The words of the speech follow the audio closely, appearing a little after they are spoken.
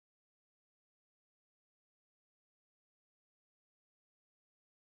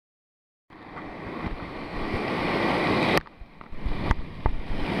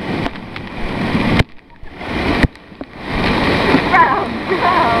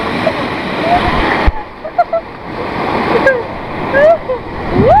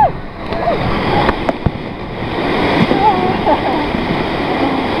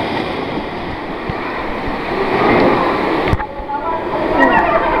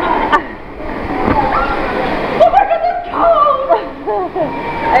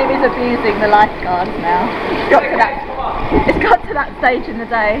using the lifeguards now. It's got to that stage in the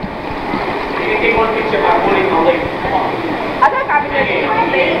day. You can take one picture by holding my leg. Come on. I don't have any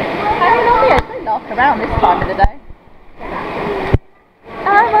normally they lark around this time of the day.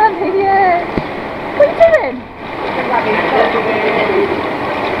 I'm on here. What are you doing?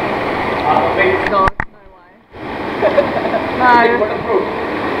 God, no way. No.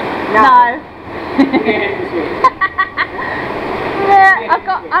 No. Yeah,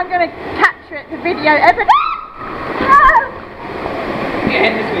 I'm gonna capture it for video evidence. No!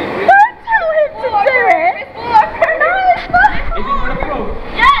 Head this way. Don't tell him to do it! No, it's not! Is it waterproof?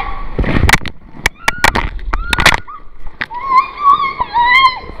 Yes!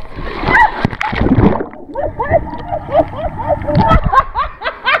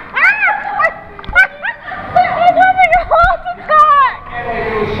 I'm having a heart attack!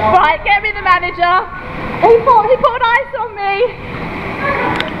 Right, get me the manager. He put ice on me.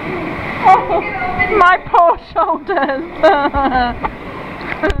 Oh, my poor shoulders.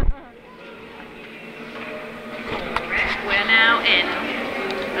 We're now in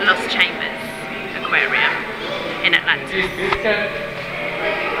Lost Chambers Aquarium in Atlantis.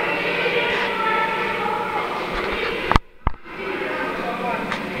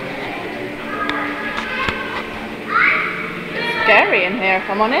 It's scary in here, if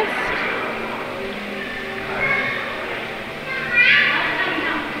I'm honest.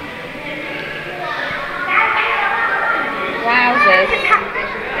 Wowzers. It's a catfish,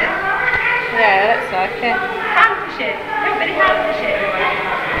 isn't it? Yeah, it looks like it. Handfishing. Little bit of handfishing.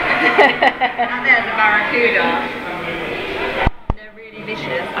 And there's a barracuda. They're really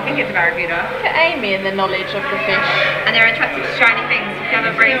vicious. I think it's a barracuda. Look at Amy and the knowledge of the fish. And they're attracted to shiny things. If you have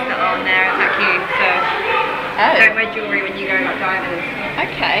a bracelet on, they're attack you. So don't wear jewellery when you go like divers.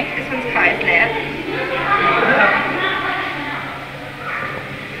 Okay. This one's quite, isn't it?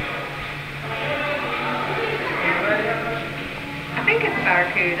 I think it's a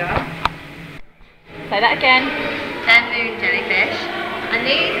barracuda. Say that again. They're moon jellyfish. And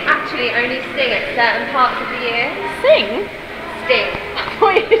these actually only sting at certain parts of the year. Sing? Sting. I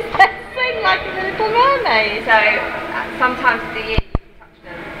thought you said sing like a Little Mermaid. So sometimes of the year you can touch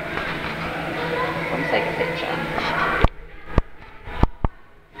them. Let me take a picture.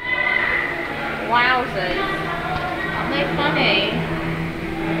 Wowzers. Aren't they funny?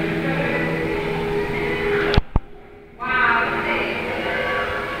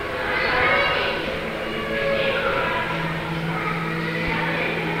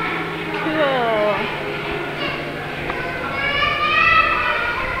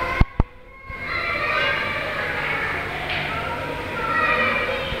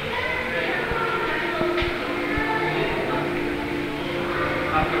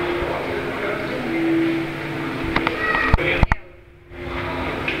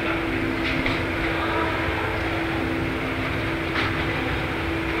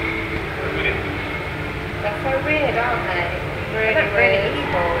 They're so weird, aren't they? Really weird.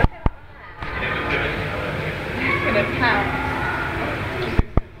 Evil. It's gonna pounce.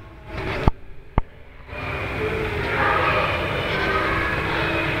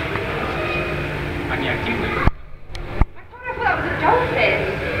 I thought that was a dolphin.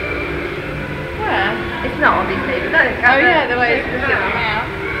 Where? It's not, obviously, but look. Oh yeah, the way it's zipping out.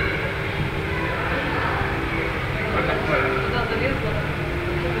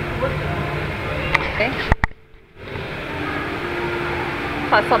 Okay.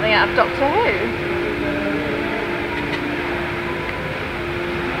 It's like something out of Doctor Who.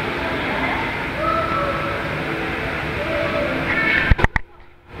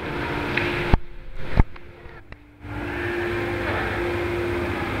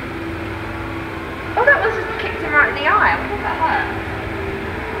 Oh, that was just kicked him right in the eye. I wonder if that hurt.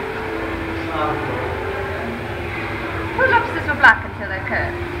 Well, lobsters were black until they're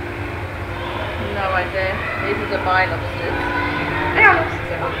cooked. No idea. These are Dubai lobsters. They are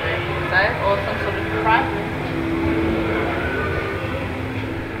lobsters, aren't they? So, or some sort of crab.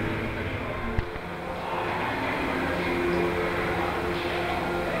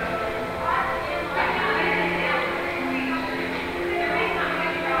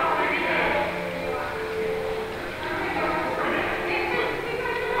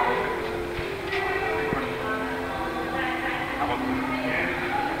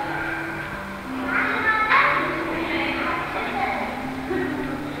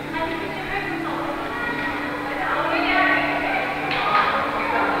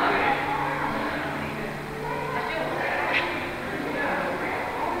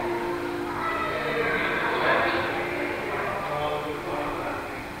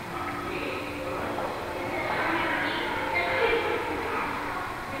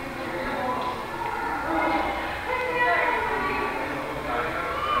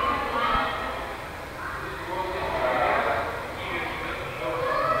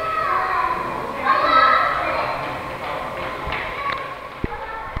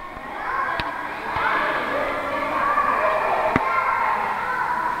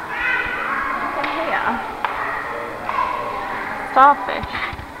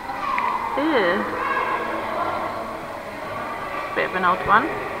 Ew. Bit of an odd one.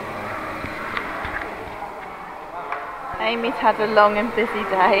 Amy's had a long and busy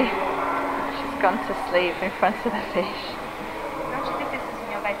day. She's gone to sleep in front of the fish. Don't you think this is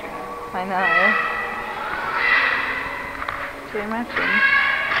in your bedroom? I know. Do you imagine?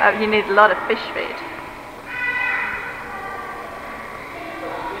 Oh, you need a lot of fish feed.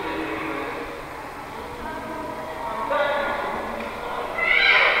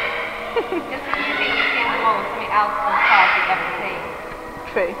 Just when you think you've seen them all, something else on the park you've never seen.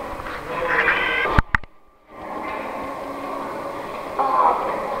 True.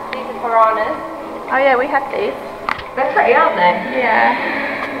 These are piranhas. Oh yeah, we had these. They're pretty, aren't they?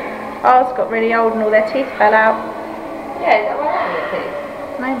 Yeah. Ours got really old and all their teeth fell out. Yeah, is that what happened to you?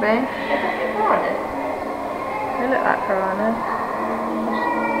 Maybe. They're fucking piranhas. They look like piranhas.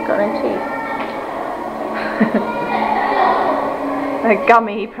 Got no teeth. They're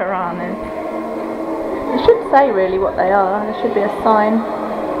gummy piranhas. It should say really what they are. There should be a sign.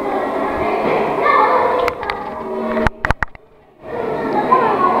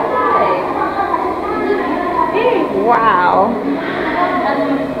 Wow.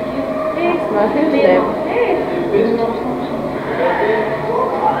 Magnificent.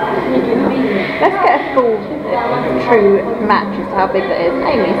 Let's get a full, true match as to how big that is.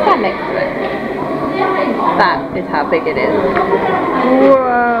 Amy, stand next to it. That is how big it is.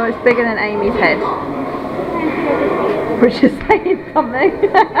 Whoa, it's bigger than Amy's head. Which is saying something.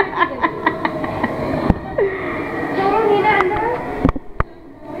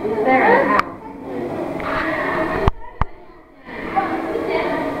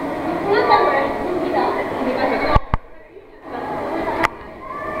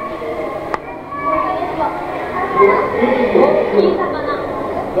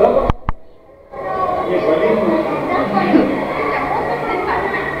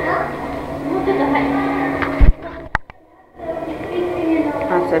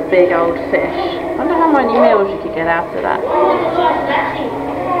 That's a big old fish. I wonder how many meals you could get out of that. Oh,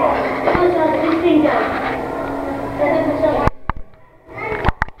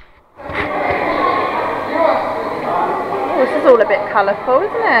 this is all a bit colourful,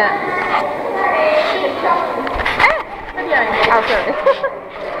 isn't it? Oh, sorry.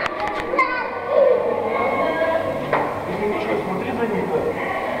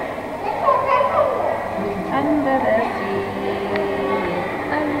 Under the sea,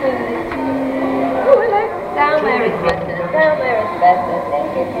 under the sea. Oh, hello. Down where it's better, down where it's better.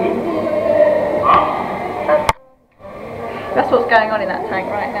 That's what's going on in that tank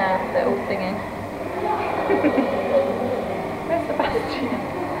right now. They're all singing. Where's Sebastian?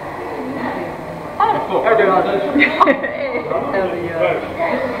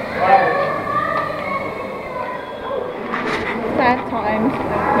 Sad times.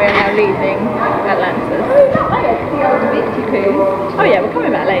 We're now leaving Atlantis. Oh yeah, we're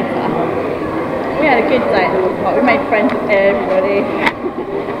coming back later. We had a good day at the water park. We made friends with everybody.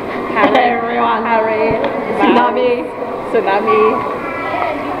 Harry, Tsunami.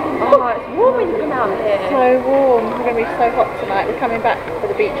 Oh, it's warm in the out here. So warm. We're going to be so hot tonight. We're coming back for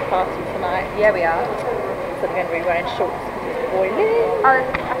the beach party tonight. Yeah, we are. So we're going to be wearing shorts because it's boiling. Oh,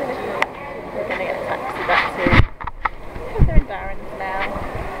 We're going to get a taxi back to Heather and Darren's now.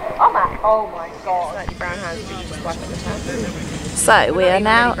 oh my god. Slightly brown hands, but you just wipe up the hands. So we are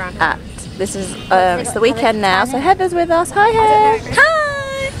now at, this is, it's the weekend now, so Heather's with us. Hi Heather!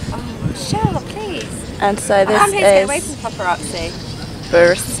 Hi! Oh, Charlotte, please. And so this I'm here to get away is from paparazzi.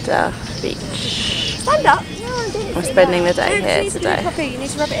 Barista Beach. Stand up. We're spending the day here today. You need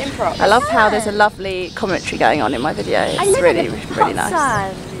to rub it in properly. I love how there's a lovely commentary going on in my video. It's really nice.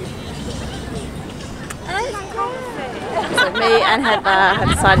 So me and Heather have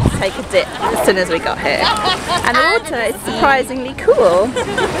decided to take a dip as soon as we got here. And the water is surprisingly cool.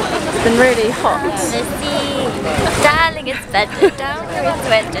 It's been really hot. Darling, it's better down where it's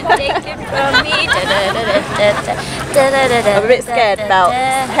wetter. Take it from me. I'm a bit scared about,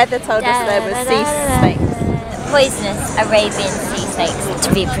 Heather told us there were sea snakes. Poisonous Arabian sea snakes,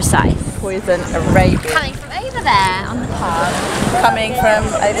 to be precise. Poison Arabian. Coming from over there on the park. Coming from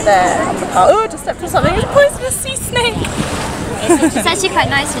over there on the park. Oh, just stepped on something. It's a poisonous sea snake. It's actually quite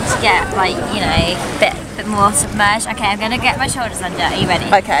nice when you get, like, you know, a bit more submerged. Okay, I'm going to get my shoulders under. Are you ready?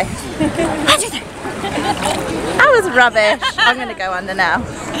 Okay. That was rubbish. I'm going to go under now.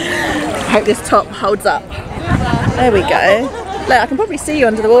 Hope this top holds up. There we go. Look, I can probably see you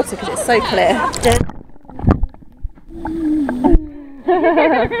under the water because it's so clear.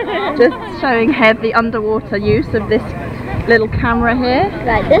 Just showing Hev the underwater use of this little camera here.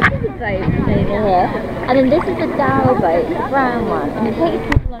 Right, this is a boat over here, and then this is a dhow boat, the brown one, and it takes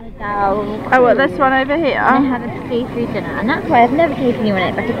people on want to go. Oh, what, this one over here? And have a seafood dinner. And that's why I've never taken you on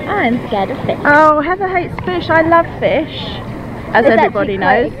it, because I'm scared of fish. Oh, Heather hates fish. I love fish. As everybody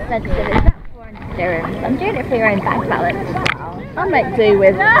knows. It's about 400 dirhams. I'm doing it for your own bank balance as well. I'll make do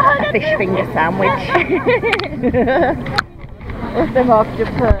with a fish finger sandwich. With them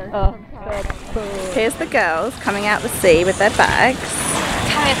octopus. Oh. Here's the girls coming out the sea with their bags.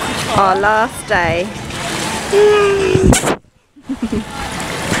 Our last day.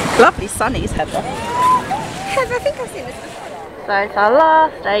 Lovely sunnies, Heather. I think I've seen this before. So it's our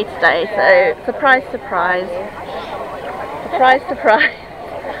last day today, so surprise, surprise. Surprise, surprise.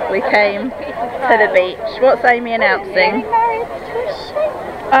 We came to the beach. What's Amy announcing? To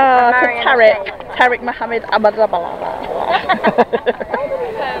Tariq Mohammed Abadabala.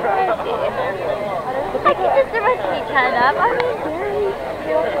 I can just imagine you turn up. I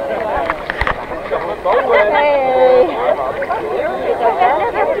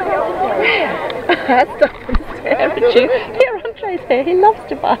Stop and stare at you. Here, Andre's here. He loves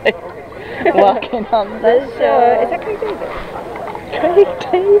Dubai. Walking on the shore. Is that Craig David? Craig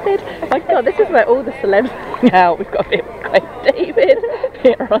David. My God, this is where all the celebs hang out. We've got here Craig David,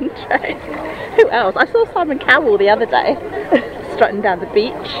 Peter Andre. Who else? I saw Simon Cowell the other day, strutting down the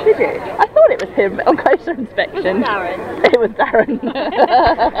beach. Did you? I thought it was him, but on closer inspection, it was Darren.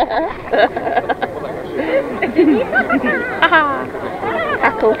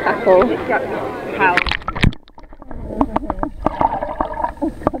 Cackle, cackle.